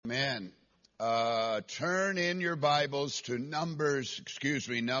Amen. Turn in your Bibles to Numbers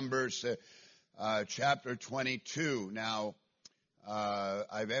chapter 22. Now,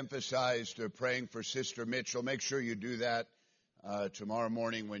 I've emphasized praying for Sister Mitchell. Make sure you do that tomorrow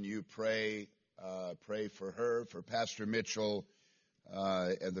morning when you pray. Pray for her, for Pastor Mitchell,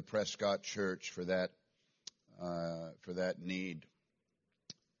 and the Prescott Church for that need.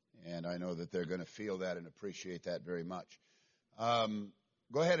 And I know that they're going to feel that and appreciate that very much.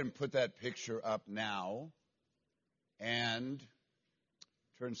 Go ahead and put that picture up now and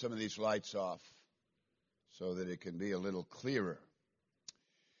turn some of these lights off so that it can be a little clearer.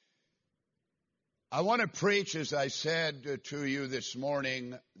 I want to preach, as I said to you this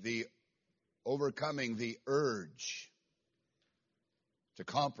morning, the overcoming the urge to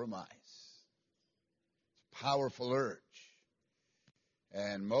compromise. It's a powerful urge.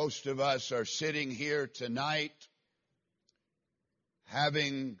 And most of us are sitting here tonight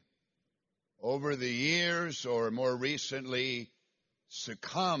having, over the years or more recently,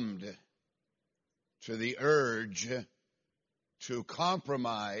 succumbed to the urge to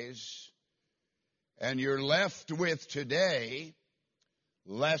compromise, and you're left with today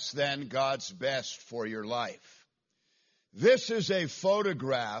less than God's best for your life. This is a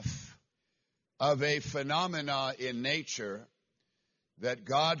photograph of a phenomena in nature that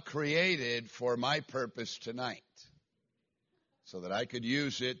God created for my purpose tonight, so that I could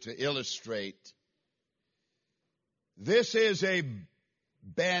use it to illustrate. This is a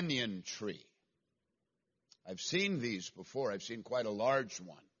banyan tree. I've seen these before. I've seen quite a large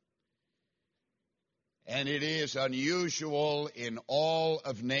one. And it is unusual in all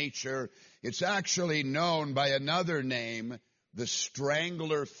of nature. It's actually known by another name, the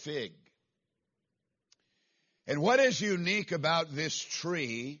strangler fig. And what is unique about this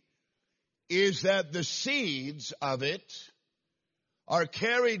tree is that the seeds of it are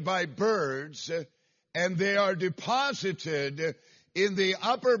carried by birds, and they are deposited in the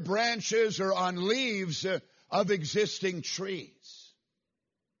upper branches or on leaves of existing trees.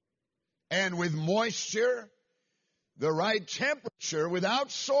 And with moisture, the right temperature, without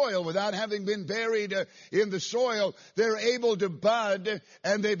soil, without having been buried in the soil, they're able to bud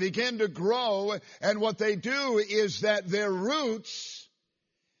and they begin to grow. And what they do is that their roots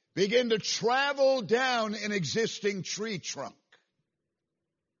begin to travel down an existing tree trunk.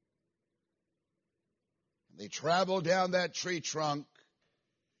 They travel down that tree trunk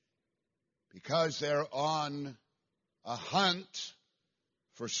because they're on a hunt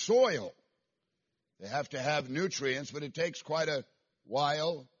for soil. They have to have nutrients, but it takes quite a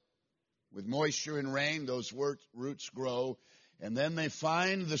while. With moisture and rain, those roots grow, and then they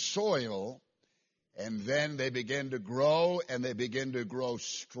find the soil, and then they begin to grow, and they begin to grow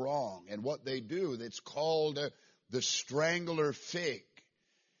strong. And what they do, it's called the strangler fig.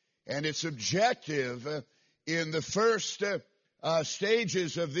 And its objective in the first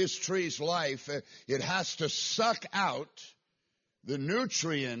stages of this tree's life, it has to suck out the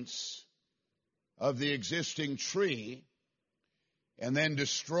nutrients of the existing tree and then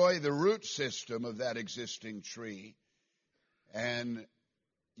destroy the root system of that existing tree. And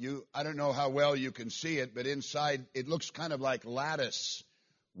I don't know how well you can see it, but inside it looks kind of like lattice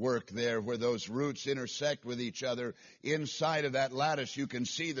work there where those roots intersect with each other. Inside of that lattice you can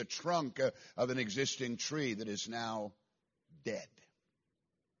see the trunk of an existing tree that is now dead.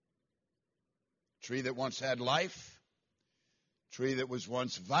 Tree that once had life, tree that was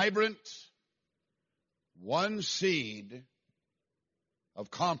once vibrant. One seed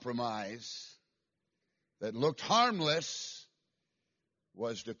of compromise that looked harmless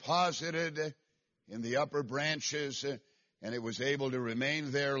was deposited in the upper branches, and it was able to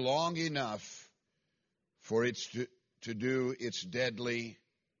remain there long enough for it to do its deadly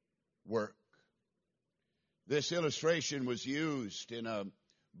work. This illustration was used in a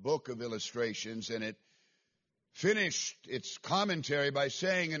book of illustrations, and it finished its commentary by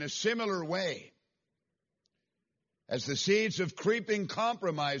saying, in a similar way, as the seeds of creeping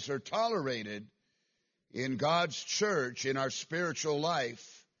compromise are tolerated in God's church, in our spiritual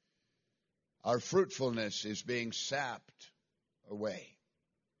life, our fruitfulness is being sapped away.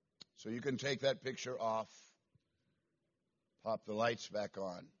 So you can take that picture off, pop the lights back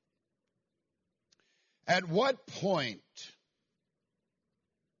on. At what point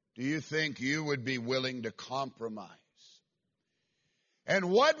do you think you would be willing to compromise?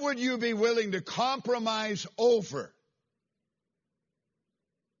 And what would you be willing to compromise over?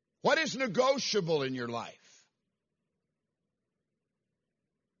 What is negotiable in your life?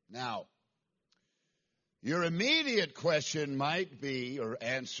 Now, your immediate question might be, or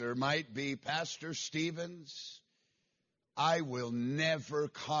answer might be, Pastor Stevens, I will never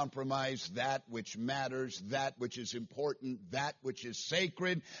compromise that which matters, that which is important, that which is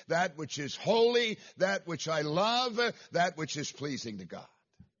sacred, that which is holy, that which I love, that which is pleasing to God.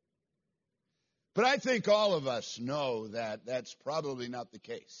 But I think all of us know that that's probably not the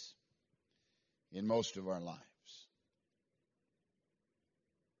case in most of our lives.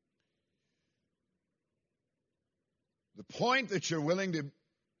 The point that you're willing to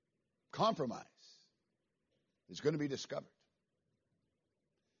compromise is going to be discovered.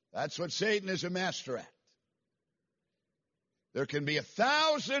 That's what Satan is a master at. There can be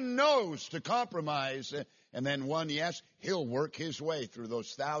 1,000 no's to compromise, and then one yes. He'll work his way through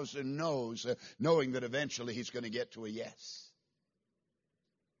those 1,000 no's, knowing that eventually he's going to get to a yes.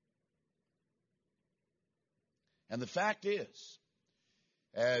 And the fact is,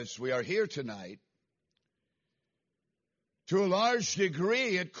 as we are here tonight, to a large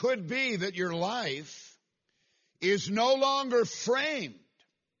degree, it could be that your life is no longer framed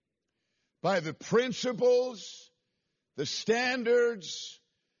by the principles, the standards,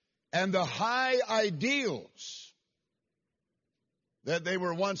 and the high ideals that they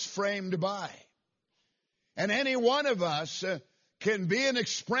were once framed by. And any one of us can be an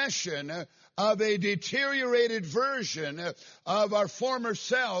expression of a deteriorated version of our former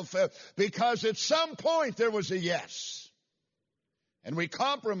self because at some point there was a yes. And we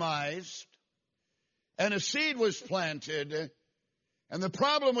compromised, and a seed was planted. And the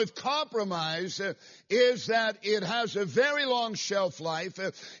problem with compromise is that it has a very long shelf life.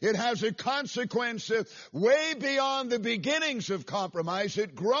 It has a consequence way beyond the beginnings of compromise.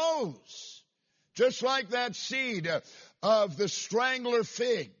 It grows, just like that seed of the strangler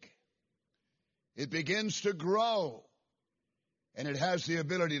fig. It begins to grow, and it has the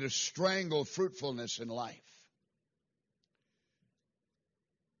ability to strangle fruitfulness in life.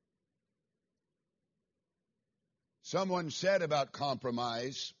 Someone said about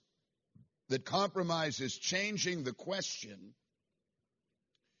compromise that compromise is changing the question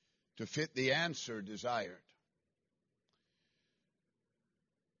to fit the answer desired.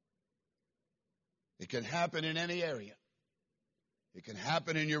 It can happen in any area. It can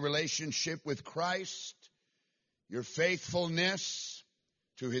happen in your relationship with Christ, your faithfulness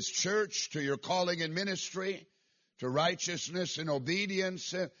to His church, to your calling in ministry, to righteousness and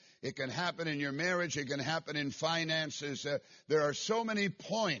obedience. It can happen in your marriage. It can happen in finances. There are so many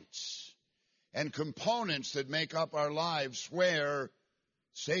points and components that make up our lives where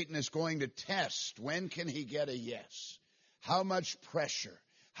Satan is going to test. When can he get a yes? How much pressure?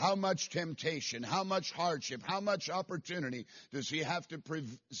 How much temptation? How much hardship? How much opportunity does he have to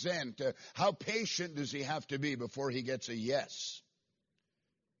present? How patient does he have to be before he gets a yes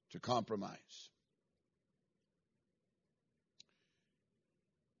to compromise?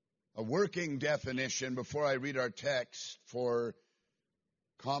 A working definition, before I read our text, for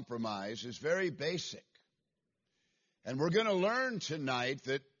compromise is very basic. And we're going to learn tonight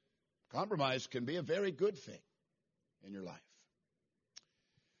that compromise can be a very good thing in your life.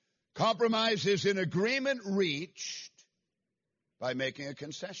 Compromise is an agreement reached by making a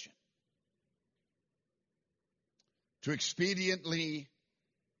concession. To expediently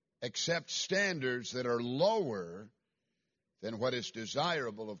accept standards that are lower than what is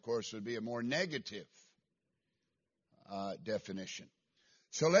desirable, of course, would be a more negative definition.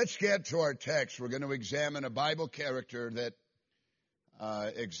 So let's get to our text. We're going to examine a Bible character that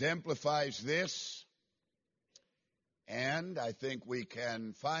exemplifies this. And I think we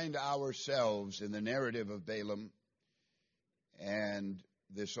can find ourselves in the narrative of Balaam. And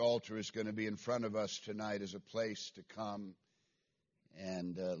this altar is going to be in front of us tonight as a place to come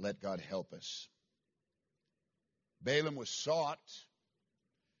and let God help us. Balaam was sought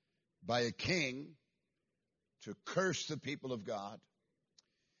by a king to curse the people of God.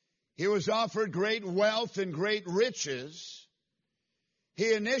 He was offered great wealth and great riches.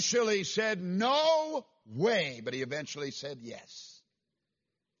 He initially said no way, but he eventually said yes.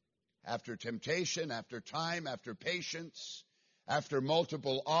 After temptation, after time, after patience, after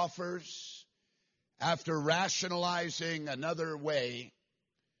multiple offers, after rationalizing another way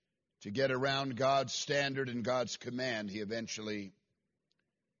to get around God's standard and God's command, he eventually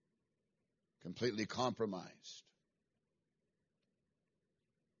completely compromised.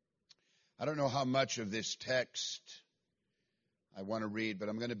 I don't know how much of this text I want to read, but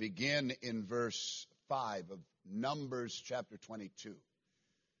I'm going to begin in verse 5 of Numbers chapter 22.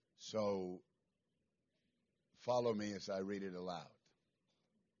 So follow me as I read it aloud.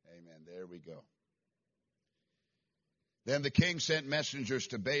 Amen. There we go. Then the king sent messengers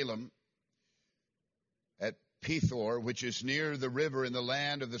to Balaam at Pethor, which is near the river in the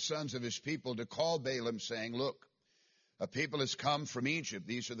land of the sons of his people, to call Balaam, saying, Look, A people has come from Egypt.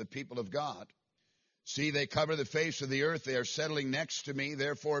 These are the people of God. See, they cover the face of the earth. They are settling next to me.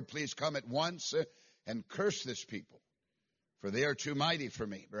 Therefore, please come at once and curse this people, for they are too mighty for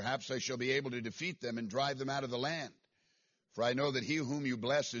me. Perhaps I shall be able to defeat them and drive them out of the land. For I know that he whom you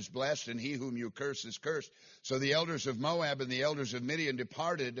bless is blessed, and he whom you curse is cursed. So the elders of Moab and the elders of Midian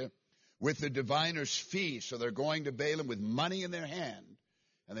departed with the diviner's fee. So they're going to Balaam with money in their hand,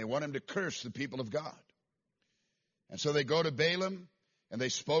 and they want him to curse the people of God. And so they go to Balaam, and they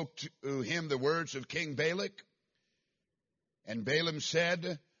spoke to him the words of King Balak. And Balaam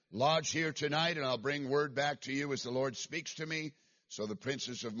said, lodge here tonight, and I'll bring word back to you as the Lord speaks to me. So the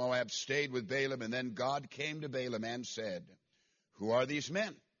princes of Moab stayed with Balaam, and then God came to Balaam and said, who are these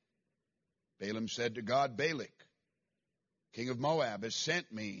men? Balaam said to God, Balak, king of Moab, has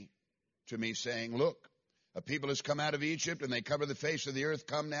sent me to me, saying, look, a people has come out of Egypt, and they cover the face of the earth.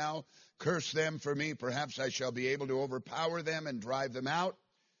 Come now, curse them for me. Perhaps I shall be able to overpower them and drive them out.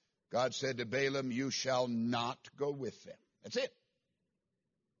 God said to Balaam, you shall not go with them. That's it.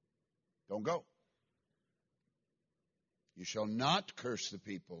 Don't go. You shall not curse the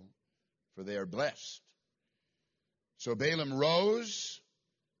people, for they are blessed. So Balaam rose,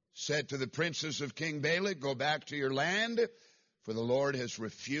 said to the princes of King Balak, go back to your land, for the Lord has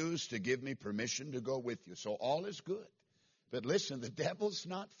refused to give me permission to go with you. So all is good. But listen, the devil's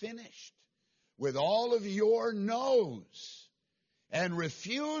not finished. With all of your no's and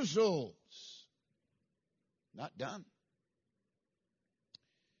refusals, not done.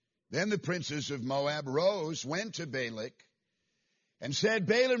 Then the princes of Moab rose, went to Balak, and said,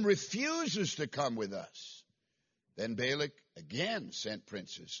 Balaam refuses to come with us. Then Balak again sent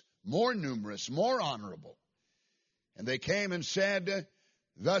princes, more numerous, more honorable. And they came and said,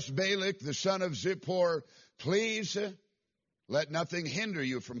 thus Balak, the son of Zippor, please let nothing hinder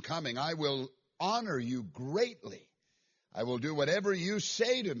you from coming. I will honor you greatly. I will do whatever you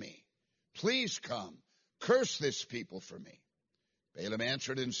say to me. Please come, curse this people for me. Balaam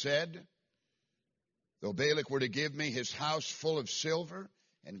answered and said, though Balak were to give me his house full of silver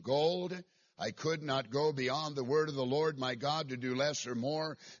and gold, I could not go beyond the word of the Lord my God to do less or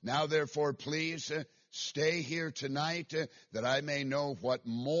more. Now therefore, please stay here tonight that I may know what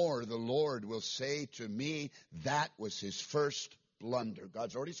more the Lord will say to me. That was his first blunder.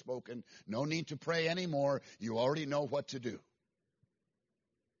 God's already spoken. No need to pray anymore. You already know what to do.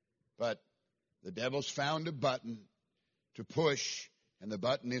 But the devil's found a button to push, and the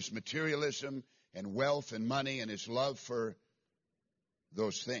button is materialism and wealth and money and his love for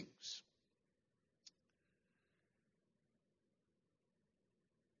those things.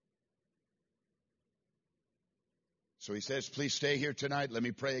 So he says, please stay here tonight. Let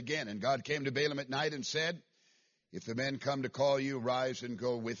me pray again. And God came to Balaam at night and said, if the men come to call you, rise and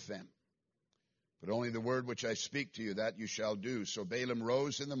go with them. But only the word which I speak to you, that you shall do. So Balaam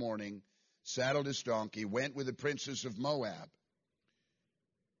rose in the morning, saddled his donkey, went with the princes of Moab.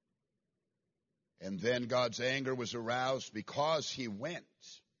 And then God's anger was aroused because he went.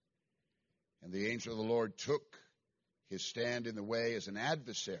 And the angel of the Lord took his stand in the way as an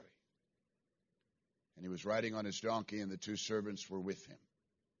adversary. And he was riding on his donkey, and the two servants were with him.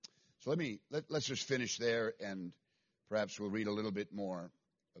 So let's just finish there, and perhaps we'll read a little bit more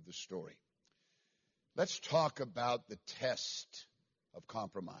of the story. Let's talk about the test of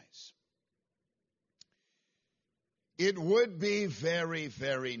compromise. It would be very,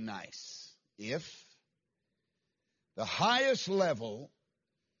 very nice if the highest level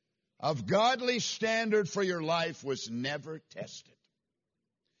of godly standard for your life was never tested.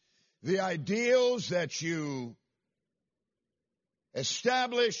 The ideals that you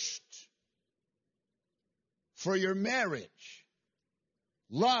established for your marriage,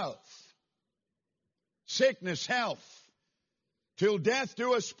 love, sickness, health, till death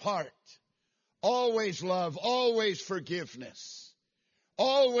do us part, always love, always forgiveness,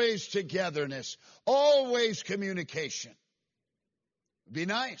 always togetherness, always communication. It'd be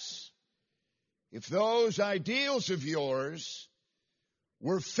nice if those ideals of yours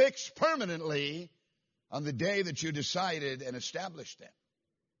were fixed permanently on the day that you decided and established them.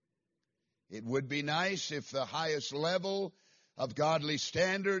 It would be nice if the highest level of godly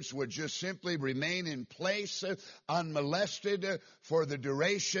standards would just simply remain in place, unmolested for the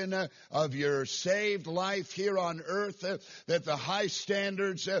duration of your saved life here on earth, that the high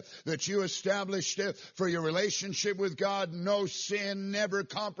standards that you established for your relationship with God, no sin, never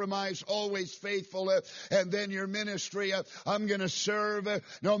compromise, always faithful, and then your ministry, I'm going to serve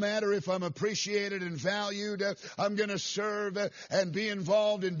no matter if I'm appreciated and valued, I'm going to serve and be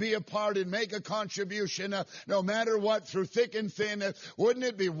involved and be a part and make a contribution no matter what, through thick and and thin. Wouldn't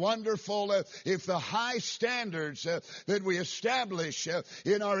it be wonderful if the high standards that we establish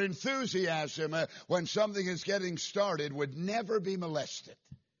in our enthusiasm when something is getting started would never be molested?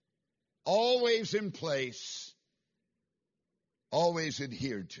 Always in place, always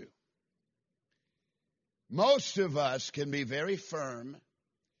adhered to. Most of us can be very firm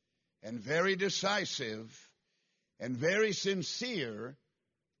and very decisive and very sincere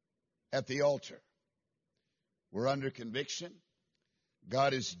at the altar. We're under conviction.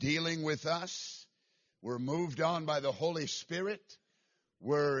 God is dealing with us. We're moved on by the Holy Spirit.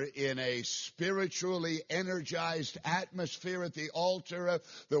 We're in a spiritually energized atmosphere at the altar.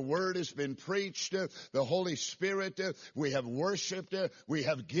 The Word has been preached. The Holy Spirit, we have worshiped. We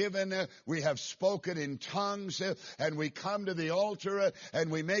have given. We have spoken in tongues. And we come to the altar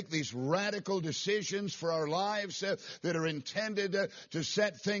and we make these radical decisions for our lives that are intended to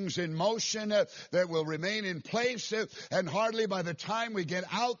set things in motion that will remain in place. And hardly by the time we get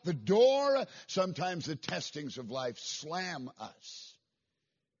out the door, sometimes the testings of life slam us.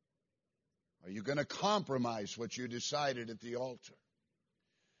 Are you going to compromise what you decided at the altar?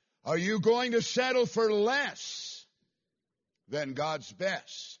 Are you going to settle for less than God's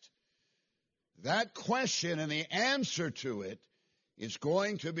best? That question and the answer to it is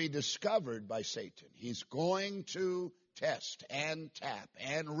going to be discovered by Satan. He's going to test and tap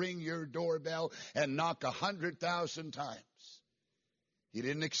and ring your doorbell and knock 100,000 times. He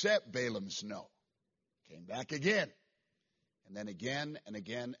didn't accept Balaam's no. Came back again. And then again and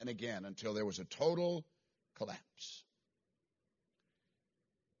again and again until there was a total collapse.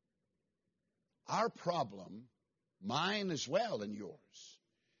 Our problem, mine as well and yours,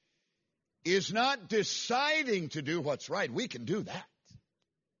 is not deciding to do what's right. We can do that.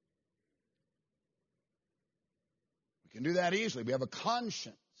 We can do that easily. We have a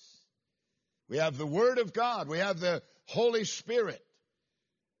conscience. We have the Word of God. We have the Holy Spirit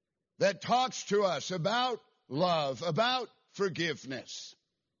that talks to us about love, about forgiveness,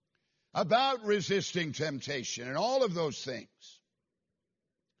 about resisting temptation, and all of those things.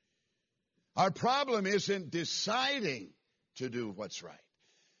 Our problem isn't deciding to do what's right.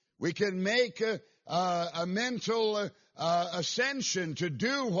 We can make a mental ascension to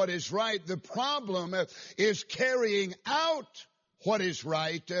do what is right. The problem is carrying out what is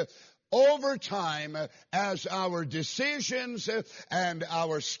right over time as our decisions and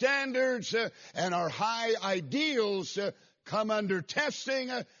our standards and our high ideals come under testing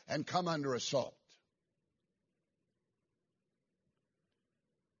and come under assault.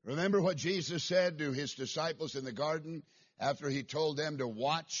 Remember what Jesus said to his disciples in the garden after he told them to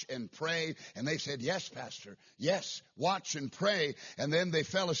watch and pray? And they said, yes, Pastor, yes, watch and pray. And then they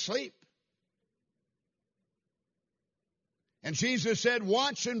fell asleep. And Jesus said,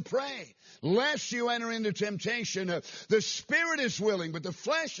 watch and pray, lest you enter into temptation. The spirit is willing, but the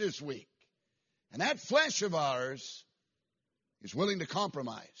flesh is weak. And that flesh of ours is willing to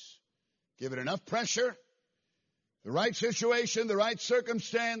compromise. Give it enough pressure, the right situation, the right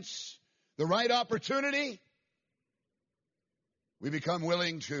circumstance, the right opportunity. We become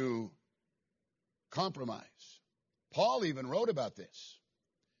willing to compromise. Paul even wrote about this.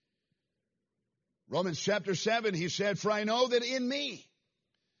 Romans chapter 7, he said, for I know that in me,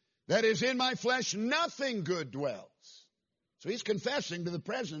 that is in my flesh, nothing good dwells. So he's confessing to the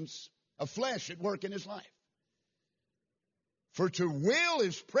presence of flesh at work in his life. For to will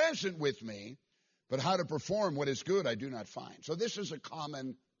is present with me, but how to perform what is good I do not find. So this is a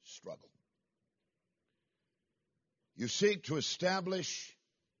common struggle. You seek to establish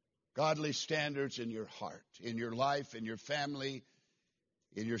godly standards in your heart, in your life, in your family,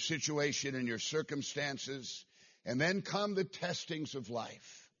 in your situation, in your circumstances, and then come the testings of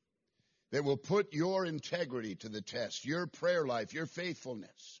life that will put your integrity to the test, your prayer life, your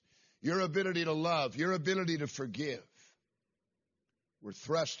faithfulness, your ability to love, your ability to forgive. We're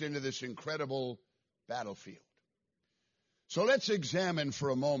thrust into this incredible battlefield. So let's examine for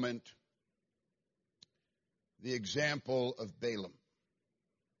a moment the example of Balaam.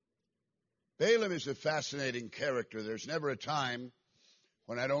 Balaam is a fascinating character. There's never a time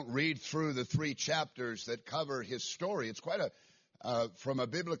when I don't read through the 3 chapters that cover his story. It's quite from a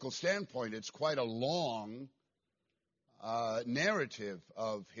biblical standpoint, it's quite a long narrative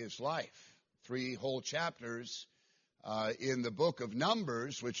of his life. 3 whole chapters in the book of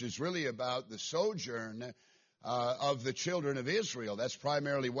Numbers, which is really about the sojourn of the children of Israel. That's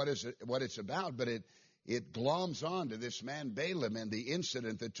primarily what it's about, but it gloms on to this man Balaam and the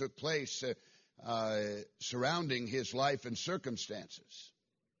incident that took place surrounding his life and circumstances.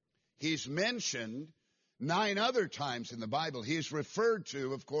 He's mentioned 9 other times in the Bible. He's referred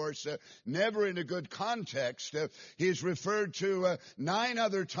to, of course, never in a good context. He's referred to 9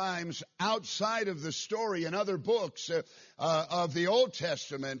 other times outside of the story in other books of the Old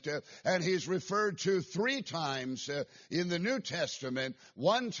Testament. And he's referred to 3 times in the New Testament,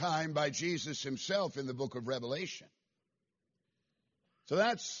 1 time by Jesus himself in the book of Revelation. So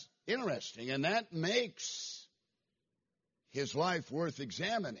that's interesting, and that makes his life worth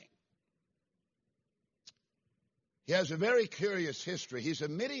examining. He has a very curious history. He's a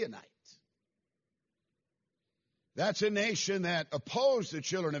Midianite. That's a nation that opposed the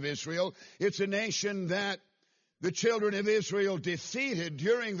children of Israel. It's a nation that the children of Israel defeated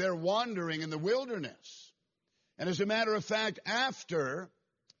during their wandering in the wilderness. And as a matter of fact, after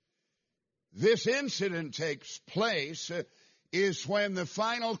this incident takes place, is when the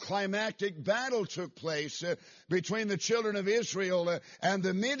final climactic battle took place between the children of Israel and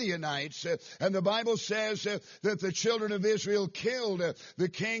the Midianites. And the Bible says that the children of Israel killed the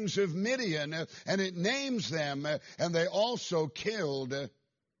kings of Midian, and it names them, and they also killed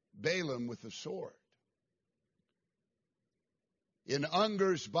Balaam with the sword. In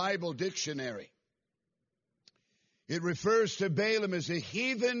Unger's Bible Dictionary, it refers to Balaam as a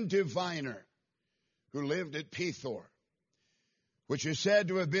heathen diviner who lived at Pethor, which is said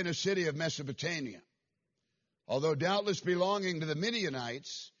to have been a city of Mesopotamia. Although doubtless belonging to the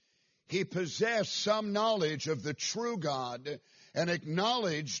Midianites, he possessed some knowledge of the true God and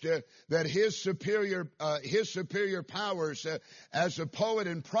acknowledged that his superior powers as a poet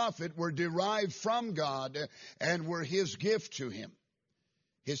and prophet were derived from God and were his gift to him.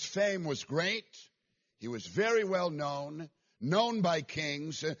 His fame was great. He was very well known, known by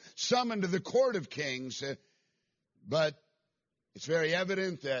kings, summoned to the court of kings, but it's very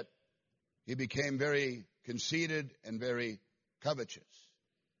evident that he became very conceited and very covetous.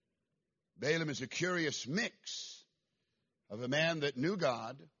 Balaam is a curious mix of a man that knew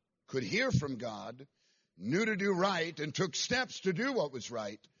God, could hear from God, knew to do right, and took steps to do what was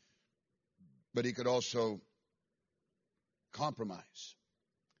right, but he could also compromise.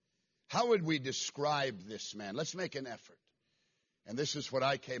 How would we describe this man? Let's make an effort. And this is what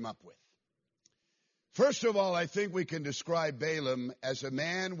I came up with. First of all, I think we can describe Balaam as a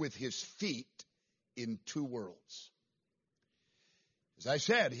man with his feet in 2 worlds. As I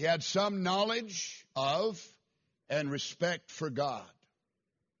said, he had some knowledge of and respect for God.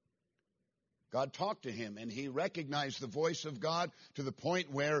 God talked to him, and he recognized the voice of God to the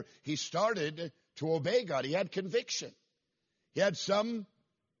point where he started to obey God. He had conviction. He had some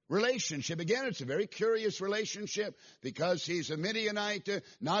relationship. Again, it's a very curious relationship because he's a Midianite,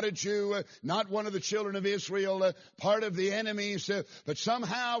 not a Jew, not one of the children of Israel, part of the enemies, but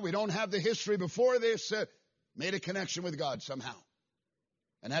somehow, we don't have the history before this, made a connection with God somehow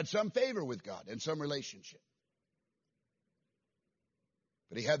and had some favor with God and some relationship.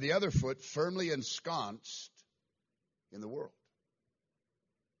 But he had the other foot firmly ensconced in the world.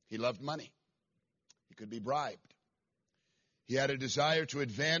 He loved money. He could be bribed. He had a desire to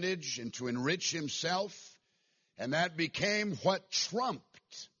advantage and to enrich himself, and that became what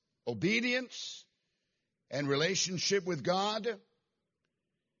trumped obedience and relationship with God.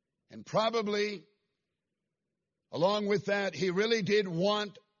 And probably, along with that, he really did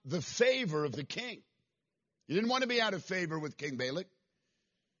want the favor of the king. He didn't want to be out of favor with King Balak.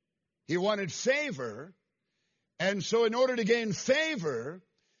 He wanted favor, and so in order to gain favor,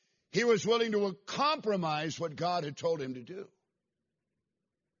 he was willing to compromise what God had told him to do.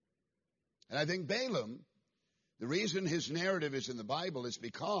 And I think Balaam, the reason his narrative is in the Bible is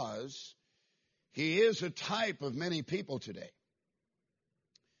because he is a type of many people today.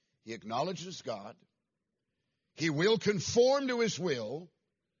 He acknowledges God. He will conform to his will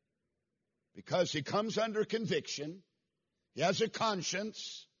because he comes under conviction. He has a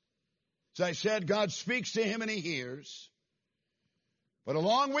conscience. As I said, God speaks to him and he hears. But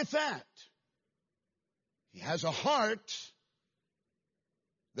along with that, he has a heart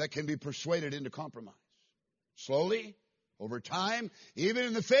that can be persuaded into compromise. Slowly, over time, even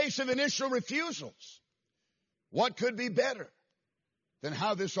in the face of initial refusals. What could be better than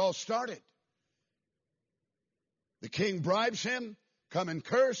how this all started? The king bribes him, come and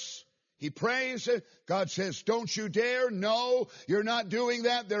curse. He prays. God says, don't you dare. No, you're not doing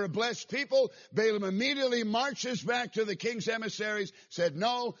that. They're a blessed people. Balaam immediately marches back to the king's emissaries, said,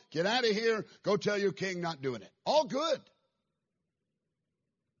 no, get out of here. Go tell your king not doing it. All good.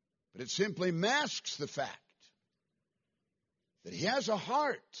 But it simply masks the fact that he has a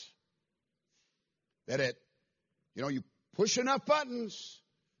heart that you push enough buttons,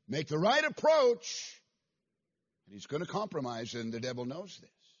 make the right approach, and he's going to compromise, and the devil knows this.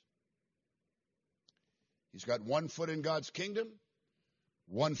 He's got 1 foot in God's kingdom,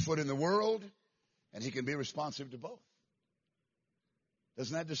 1 foot in the world, and he can be responsive to both.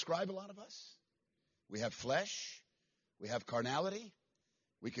 Doesn't that describe a lot of us? We have flesh. We have carnality.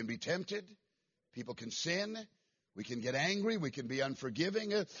 We can be tempted. People can sin. We can get angry. We can be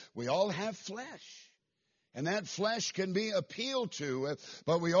unforgiving. We all have flesh. And that flesh can be appealed to,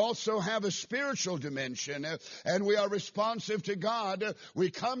 but we also have a spiritual dimension, and we are responsive to God.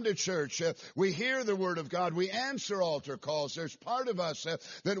 We come to church. We hear the Word of God. We answer altar calls. There's part of us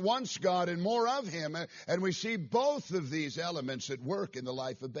that wants God and more of Him, and we see both of these elements at work in the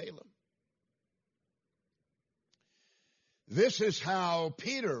life of Balaam. This is how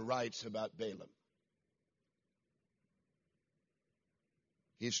Peter writes about Balaam.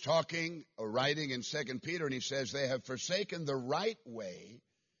 He's talking or writing in 2 Peter, and he says, they have forsaken the right way.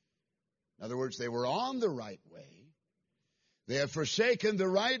 In other words, they were on the right way. They have forsaken the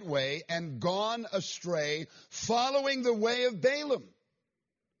right way and gone astray, following the way of Balaam,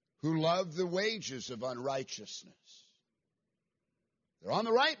 who loved the wages of unrighteousness. They're on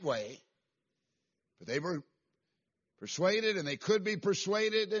the right way, but they were persuaded, and they could be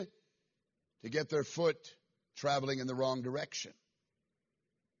persuaded to get their foot traveling in the wrong direction.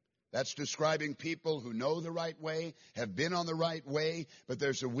 That's describing people who know the right way, have been on the right way, but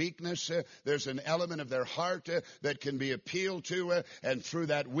there's a weakness, there's an element of their heart that can be appealed to, and through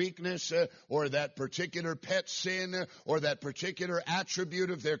that weakness or that particular pet sin or that particular attribute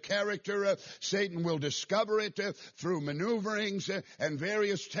of their character, Satan will discover it through maneuverings and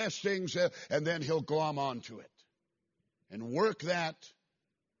various testings, and then he'll glom onto it and work that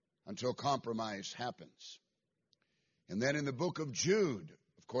until compromise happens. And then in the book of Jude,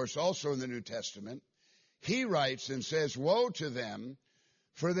 of course, also in the New Testament, he writes and says, woe to them,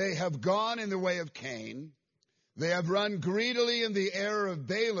 for they have gone in the way of Cain. They have run greedily in the error of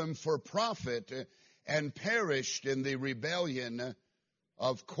Balaam for profit and perished in the rebellion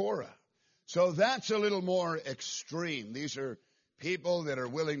of Korah. So that's a little more extreme. These are people that are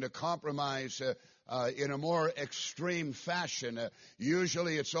willing to compromise in a more extreme fashion.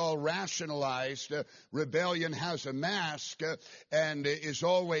 Usually it's all rationalized. Rebellion has a mask and is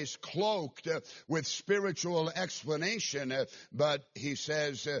always cloaked with spiritual explanation. But he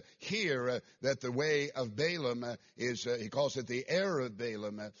says here that the way of Balaam is, he calls it the error of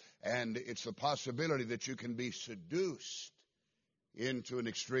Balaam, and it's the possibility that you can be seduced into an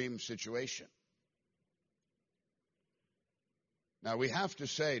extreme situation. Now we have to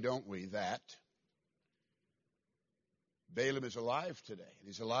say, don't we, that Balaam is alive today, and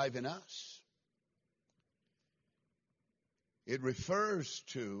he's alive in us. It refers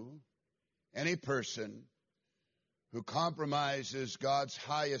to any person who compromises God's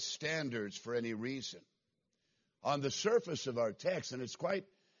highest standards for any reason. On the surface of our text, and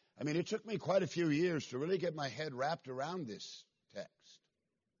it took me quite a few years to really get my head wrapped around this text.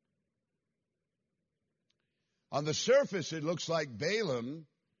 On the surface, it looks like Balaam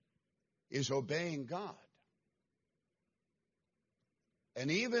is obeying God. And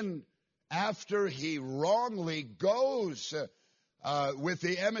even after he wrongly goes with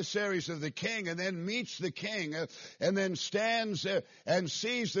the emissaries of the king and then meets the king and then stands and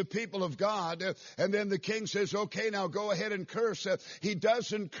sees the people of God, and then the king says, okay, now go ahead and curse. He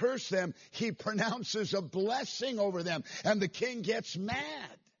doesn't curse them. He pronounces a blessing over them, and the king gets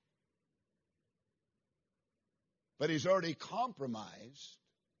mad. But he's already compromised.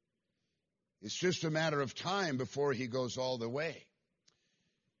 It's just a matter of time before he goes all the way.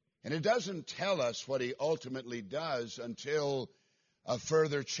 And it doesn't tell us what he ultimately does until a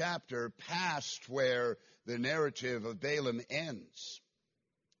further chapter past where the narrative of Balaam ends.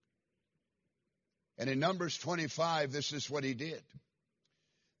 And in Numbers 25, this is what he did.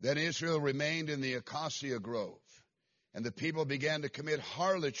 Then Israel remained in the acacia grove, and the people began to commit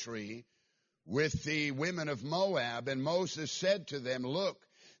harlotry with the women of Moab. And Moses said to them, look,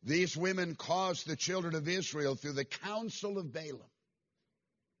 these women caused the children of Israel through the counsel of Balaam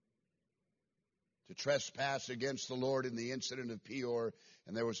to trespass against the Lord in the incident of Peor,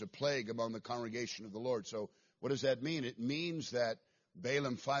 and there was a plague among the congregation of the Lord. So what does that mean? It means that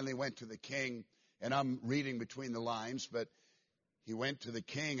Balaam finally went to the king, and I'm reading between the lines, but he went to the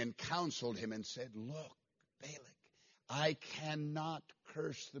king and counseled him and said, look, Balak, I cannot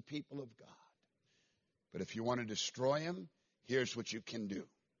curse the people of God. But if you want to destroy him, here's what you can do.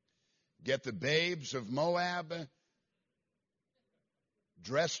 Get the babes of Moab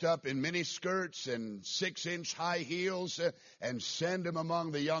dressed up in mini skirts and 6-inch high heels and send them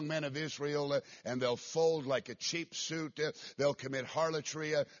among the young men of Israel, and they'll fold like a cheap suit. They'll commit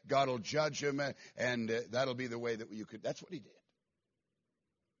harlotry. God will judge them, and that'll be the way that you could. That's what he did.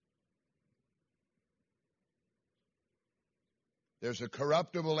 There's a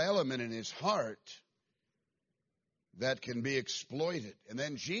corruptible element in his heart that can be exploited. And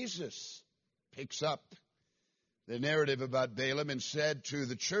then Jesus picks up the narrative about Balaam and said to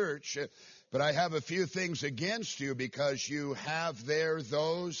the church, but I have a few things against you, because you have there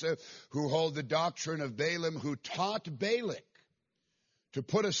those who hold the doctrine of Balaam, who taught Balak to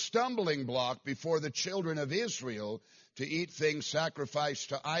put a stumbling block before the children of Israel, to eat things sacrificed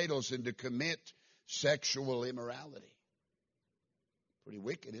to idols and to commit sexual immorality. Pretty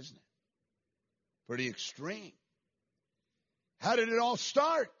wicked, isn't it? Pretty extreme. How did it all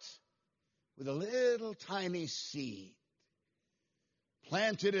start? With a little tiny seed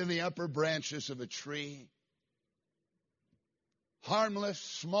planted in the upper branches of a tree. Harmless,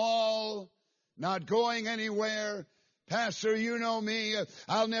 small, not going anywhere. Pastor, you know me.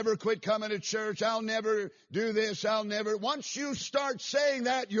 I'll never quit coming to church. I'll never do this. I'll never. Once you start saying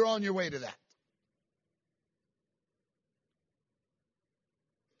that, you're on your way to that.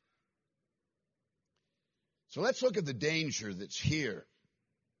 So let's look at the danger that's here.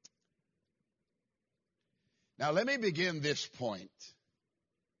 Now, let me begin this point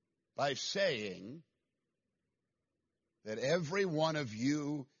by saying that every one of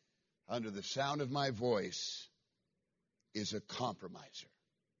you under the sound of my voice is a compromiser.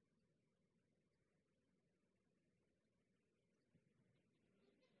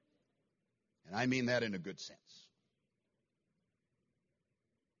 And I mean that in a good sense.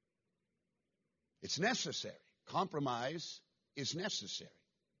 It's necessary. Compromise is necessary.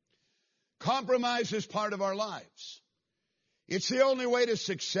 Compromise is part of our lives. It's the only way to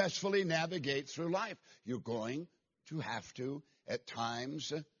successfully navigate through life. You're going to have to, at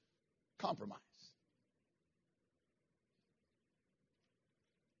times, compromise.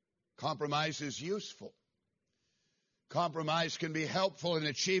 Compromise is useful. Compromise can be helpful in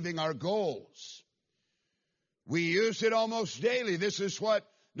achieving our goals. We use it almost daily. This is what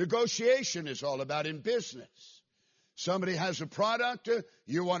negotiation is all about in business. Somebody has a product,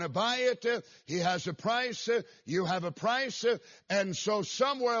 you want to buy it, he has a price, you have a price, and so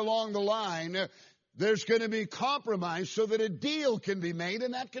somewhere along the line, there's going to be compromise so that a deal can be made,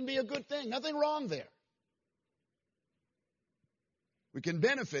 and that can be a good thing. Nothing wrong there. We can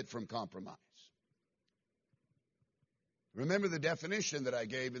benefit from compromise. Remember the definition that I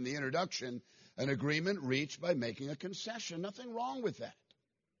gave in the introduction, an agreement reached by making a concession. Nothing wrong with that.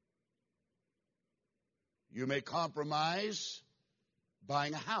 You may compromise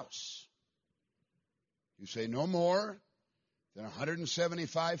buying a house. You say no more than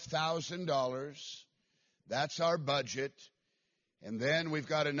 $175,000. That's our budget. And then we've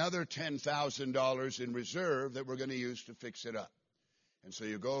got another $10,000 in reserve that we're going to use to fix it up. And so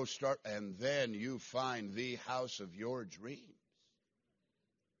you go start, and then you find the house of your dreams.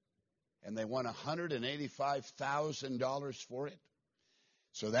 And they want $185,000 for it.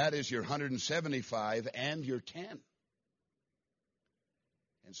 So that is your 175 and your 10.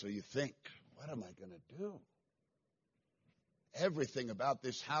 And so you think, what am I going to do? Everything about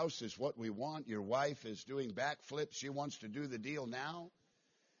this house is what we want. Your wife is doing backflips. She wants to do the deal now.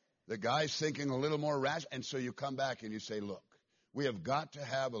 The guy's thinking a little more rational. And so you come back and you say, look, we have got to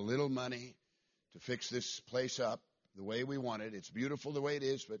have a little money to fix this place up the way we want it. It's beautiful the way it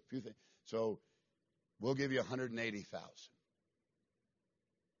is, but few things. So we'll give you $180,000.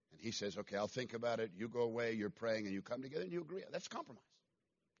 And he says, okay, I'll think about it. You go away, you're praying, and you come together and you agree. That's compromise.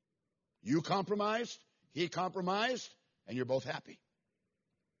 You compromised, he compromised, and you're both happy.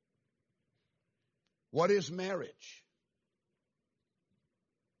 What is marriage?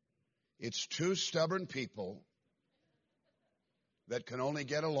 It's two stubborn people that can only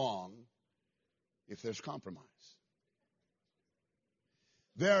get along if there's compromise.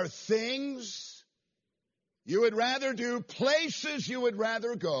 There are things you would rather do, places you would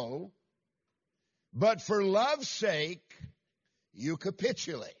rather go, but for love's sake, you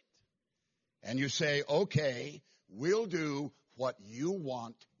capitulate. And you say, okay, we'll do what you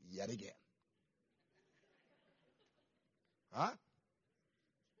want yet again. Huh?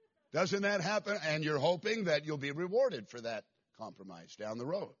 Doesn't that happen? And you're hoping that you'll be rewarded for that compromise down the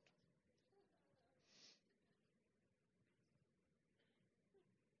road.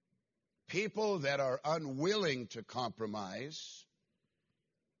 People that are unwilling to compromise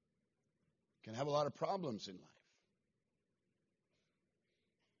can have a lot of problems in life.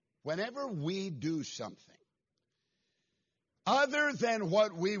 Whenever we do something other than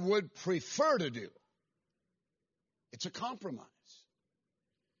what we would prefer to do, it's a compromise.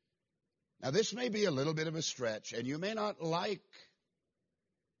 Now, this may be a little bit of a stretch, and you may not like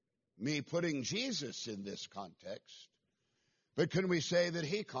me putting Jesus in this context, but can we say that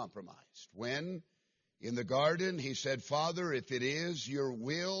he compromised when In the garden, he said, Father, if it is your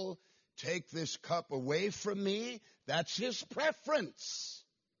will, take this cup away from me. That's his preference.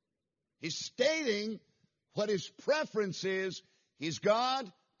 He's stating what his preference is. He's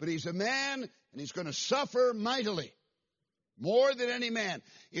God, but he's a man, and he's going to suffer mightily, more than any man.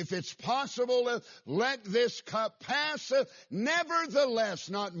 If it's possible, let this cup pass. Nevertheless,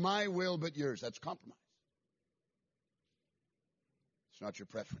 not my will, but yours. That's compromise. It's not your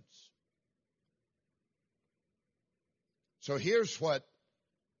preference. So here's where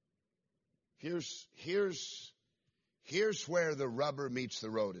the rubber meets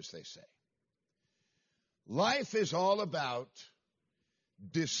the road, as they say. Life is all about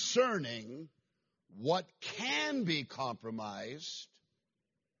discerning what can be compromised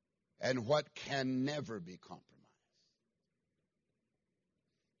and what can never be compromised.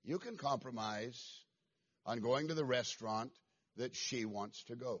 You can compromise on going to the restaurant that she wants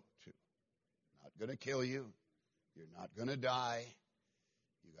to go to. Not going to kill you. You're not going to die.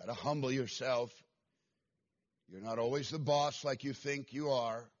 You got to humble yourself. You're not always the boss like you think you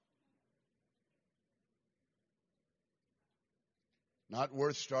are. Not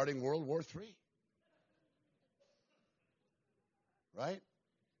worth starting World War III. Right?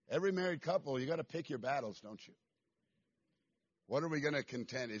 Every married couple, you got to pick your battles, don't you? What are we going to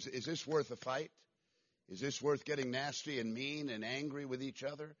contend? Is this worth a fight? Is this worth getting nasty and mean and angry with each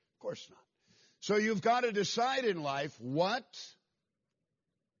other? Of course not. So you've got to decide in life what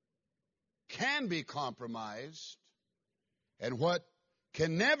can be compromised and what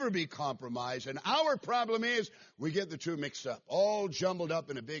can never be compromised. And our problem is we get the two mixed up, all jumbled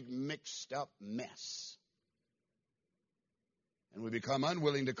up in a big mixed up mess. And we become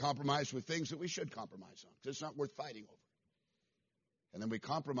unwilling to compromise with things that we should compromise on because it's not worth fighting over. And then we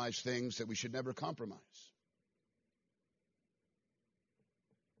compromise things that we should never compromise.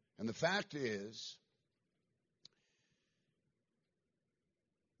 And the fact is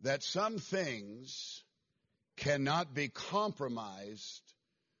that some things cannot be compromised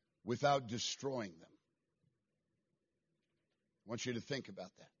without destroying them. I want you to think about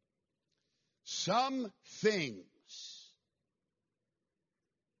that. Some things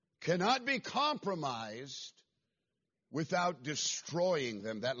cannot be compromised without destroying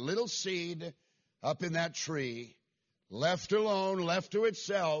them. That little seed up in that tree, left alone, left to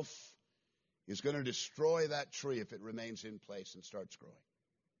itself, is going to destroy that tree if it remains in place and starts growing.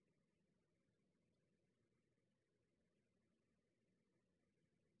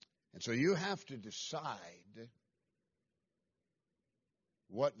 And so you have to decide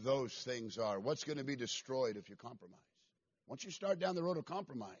what those things are. What's going to be destroyed if you compromise? Once you start down the road of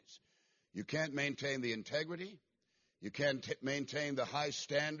compromise, you can't maintain the integrity. You can't maintain the high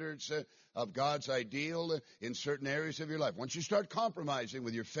standards of God's ideal in certain areas of your life. Once you start compromising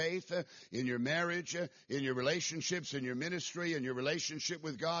with your faith, in your marriage, in your relationships, in your ministry, in your relationship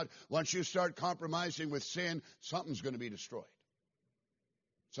with God, once you start compromising with sin, something's going to be destroyed.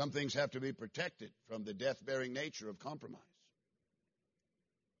 Some things have to be protected from the death-bearing nature of compromise.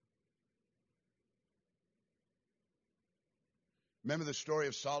 Remember the story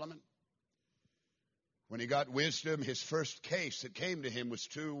of Solomon? When he got wisdom, his first case that came to him was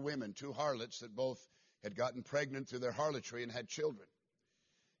two women, two harlots that both had gotten pregnant through their harlotry and had children.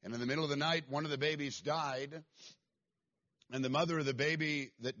 And in the middle of the night, one of the babies died, and the mother of the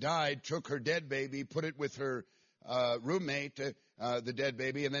baby that died took her dead baby, put it with her roommate, the dead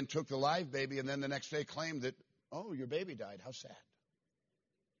baby, and then took the live baby, and then the next day claimed that, oh, your baby died, how sad.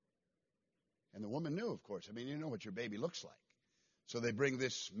 And the woman knew, of course. I mean, you know what your baby looks like. So they bring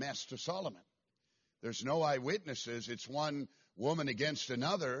this mess to Solomon. There's no eyewitnesses. It's one woman against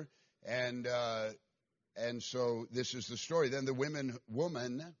another. And so this is the story. Then the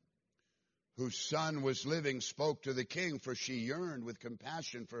woman whose son was living spoke to the king, for she yearned with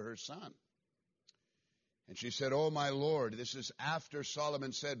compassion for her son. And she said, oh, my Lord, this is after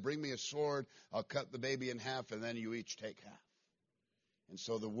Solomon said, bring me a sword, I'll cut the baby in half, and then you each take half. And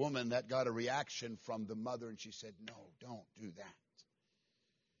so the woman, that got a reaction from the mother, and she said, no, don't do that.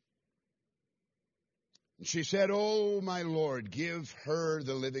 And she said, oh, my Lord, give her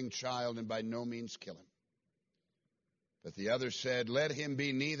the living child and by no means kill him. But the other said, let him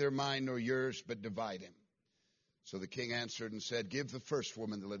be neither mine nor yours, but divide him. So the king answered and said, give the first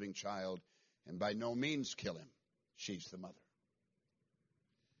woman the living child and by no means kill him. She's the mother.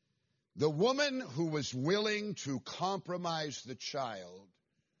 The woman who was willing to compromise the child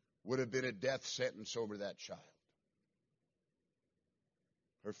would have been a death sentence over that child.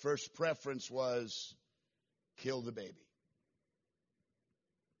 Her first preference was kill the baby.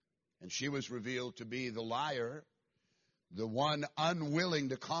 And she was revealed to be the liar, the one unwilling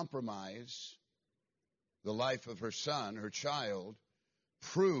to compromise, the life of her son, her child,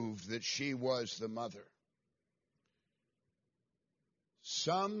 proved that she was the mother.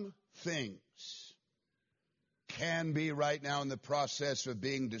 Some things can be right now in the process of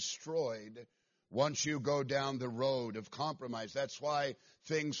being destroyed once you go down the road of compromise. That's why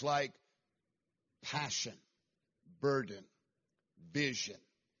things like passion, burden, vision,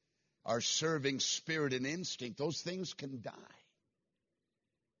 our serving spirit and instinct, those things can die.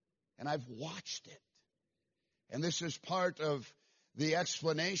 And I've watched it. And this is part of the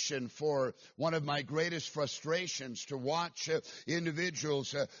explanation for one of my greatest frustrations, to watch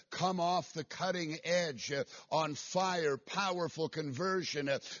individuals come off the cutting edge, on fire, powerful conversion,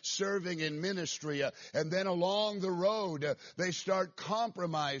 serving in ministry, and then along the road they start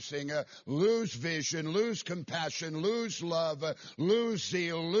compromising, lose vision, lose compassion, lose love, lose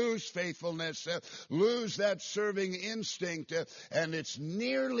zeal, lose faithfulness, lose that serving instinct, and it's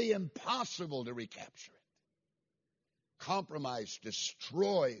nearly impossible to recapture it. Compromise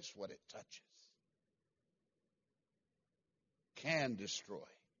destroys what it touches. Can destroy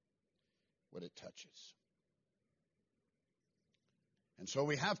what it touches. And so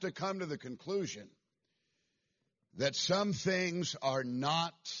we have to come to the conclusion that some things are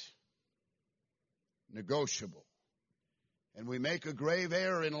not negotiable. And we make a grave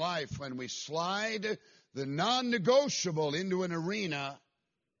error in life when we slide the non-negotiable into an arena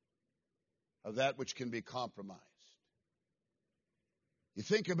of that which can be compromised. You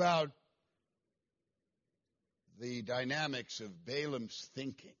think about the dynamics of Balaam's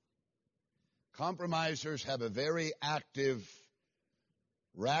thinking. Compromisers have a very active,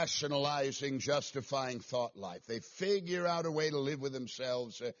 rationalizing, justifying thought life. They figure out a way to live with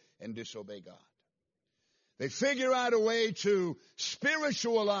themselves and disobey God. They figure out a way to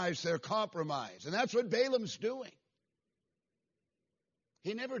spiritualize their compromise. And that's what Balaam's doing.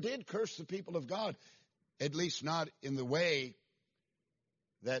 He never did curse the people of God, at least not in the way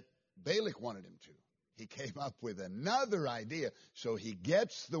that Balak wanted him to. He came up with another idea. So he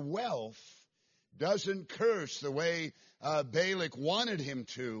gets the wealth, doesn't curse the way Balak wanted him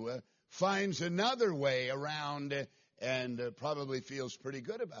to, finds another way around, and probably feels pretty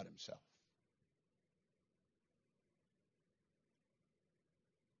good about himself.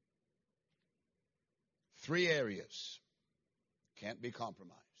 Three areas can't be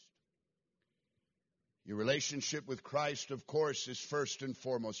compromised. Your relationship with Christ, of course, is first and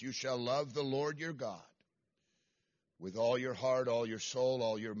foremost. You shall love the Lord your God with all your heart, all your soul,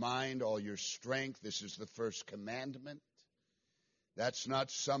 all your mind, all your strength. This is the first commandment. That's not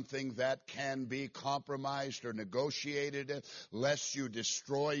something that can be compromised or negotiated, lest you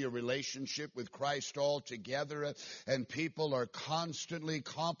destroy your relationship with Christ altogether. And people are constantly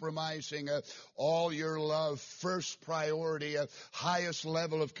compromising all your love. First priority, highest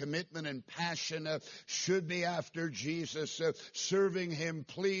level of commitment and passion should be after Jesus, serving Him,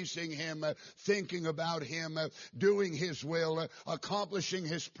 pleasing Him, thinking about Him, doing His will, accomplishing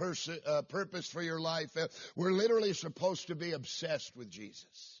His purpose for your life. We're literally supposed to be obsessed with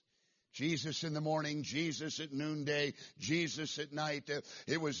Jesus. Jesus in the morning, Jesus at noonday, Jesus at night.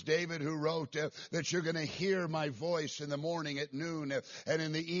 It was David who wrote that you're going to hear my voice in the morning, at noon, and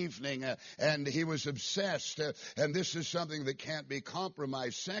in the evening. And he was obsessed. And this is something that can't be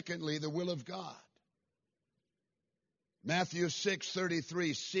compromised. Secondly, the will of God. Matthew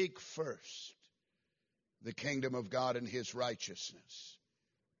 6:33, seek first the kingdom of God and His righteousness,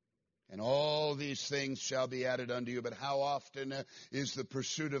 and all these things shall be added unto you. But how often is the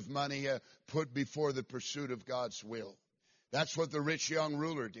pursuit of money put before the pursuit of God's will? That's what the rich young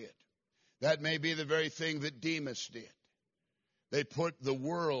ruler did. That may be the very thing that Demas did. They put the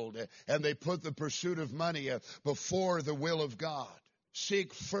world and they put the pursuit of money before the will of God.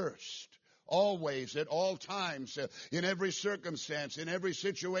 Seek first. Always, at all times, in every circumstance, in every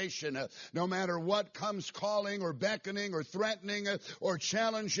situation, no matter what comes calling or beckoning or threatening or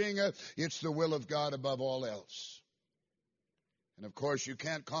challenging, it's the will of God above all else. And of course, you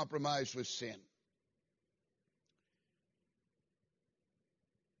can't compromise with sin.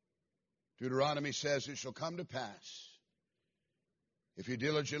 Deuteronomy says, it shall come to pass, if you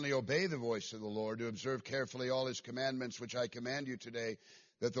diligently obey the voice of the Lord, to observe carefully all His commandments which I command you today,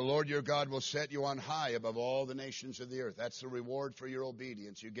 that the Lord your God will set you on high above all the nations of the earth. That's the reward for your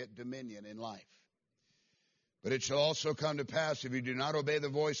obedience. You get dominion in life. But it shall also come to pass, if you do not obey the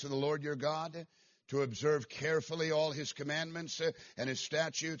voice of the Lord your God, to observe carefully all his commandments and his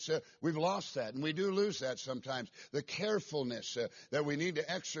statutes. We've lost that, and we do lose that sometimes. The carefulness that we need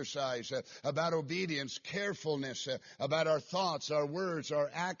to exercise about obedience, carefulness about our thoughts, our words,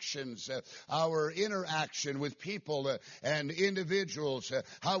 our actions, our interaction with people and individuals,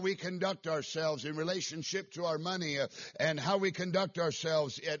 how we conduct ourselves in relationship to our money, and how we conduct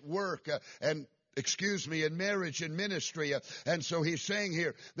ourselves at work and in marriage and ministry. And so he's saying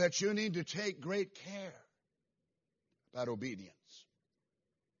here that you need to take great care about obedience.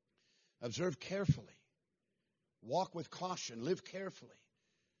 Observe carefully. Walk with caution. Live carefully.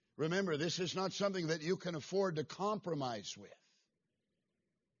 Remember, this is not something that you can afford to compromise with.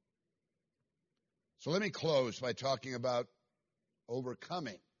 So let me close by talking about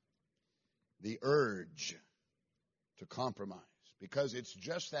overcoming the urge to compromise. Because it's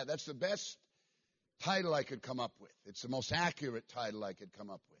just that. That's the best title I could come up with. It's the most accurate title I could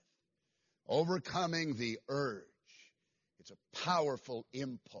come up with. Overcoming the urge. It's a powerful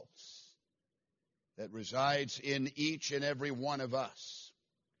impulse that resides in each and every one of us.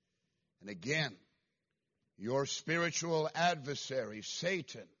 And again, your spiritual adversary,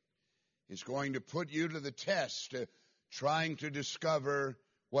 Satan, is going to put you to the test, trying to discover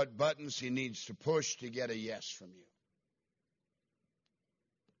what buttons he needs to push to get a yes from you.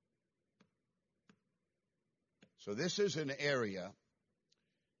 So this is an area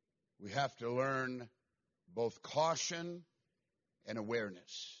we have to learn both caution and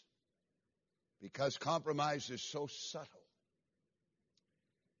awareness, because compromise is so subtle.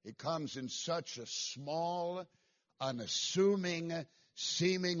 It comes in such a small, unassuming,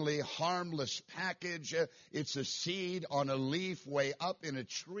 seemingly harmless package. It's a seed on a leaf way up in a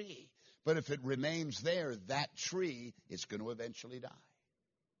tree. But if it remains there, that tree is going to eventually die.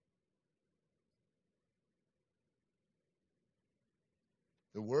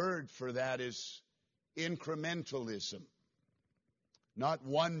 The word for that is incrementalism. Not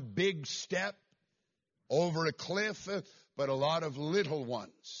one big step over a cliff, but a lot of little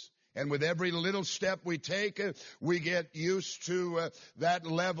ones. And with every little step we take, we get used to that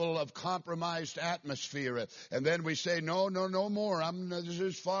level of compromised atmosphere. And then we say, no more. This is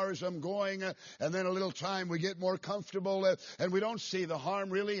as far as I'm going. And then a little time we get more comfortable. And we don't see the harm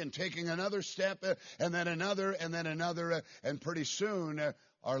really in taking another step, and then another, and then another. And pretty soon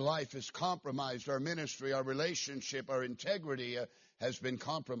our life is compromised. Our ministry, our relationship, our integrity has been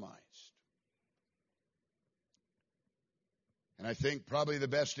compromised. And I think probably the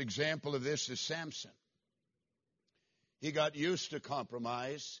best example of this is Samson. He got used to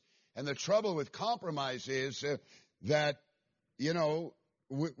compromise. And the trouble with compromise is that, we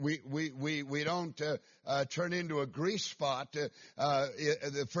don't turn into a grease spot.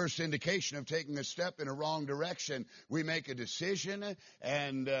 The first indication of taking a step in a wrong direction, we make a decision,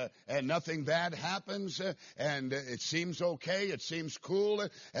 and nothing bad happens, and it seems okay, it seems cool,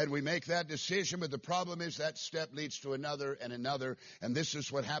 and we make that decision. But the problem is that step leads to another and another, and this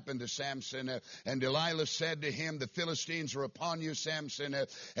is what happened to Samson. And Delilah said to him, "The Philistines are upon you, Samson."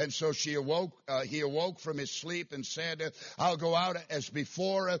 And so he awoke from his sleep and said, "I'll go out as before,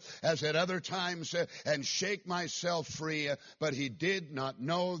 as at other times, and shake myself free." But he did not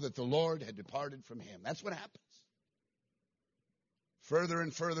know that the Lord had departed from him. That's what happens. Further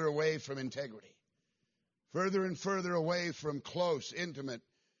and further away from integrity. Further and further away from close, intimate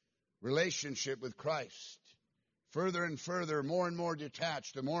relationship with Christ. Further and further, more and more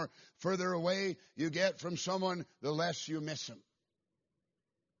detached. The more further away you get from someone, the less you miss him.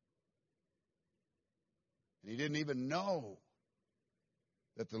 And he didn't even know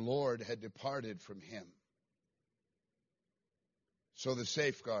that the Lord had departed from him. So the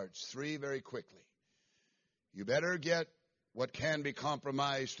safeguards, 3 very quickly. You better get what can be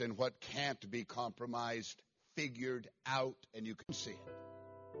compromised and what can't be compromised figured out, and you can see it.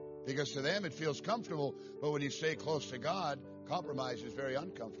 Because to them it feels comfortable, but when you stay close to God, compromise is very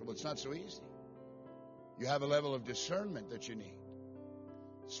uncomfortable. It's not so easy. You have a level of discernment that you need.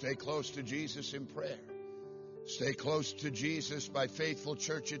 Stay close to Jesus in prayer. Stay close to Jesus by faithful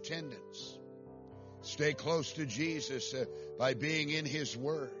church attendance. Stay close to Jesus by being in His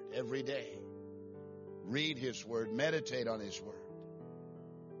Word every day. Read His Word. Meditate on His Word.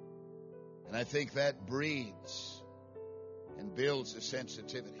 And I think that breeds and builds a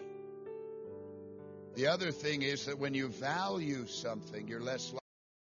sensitivity. The other thing is that when you value something, you're less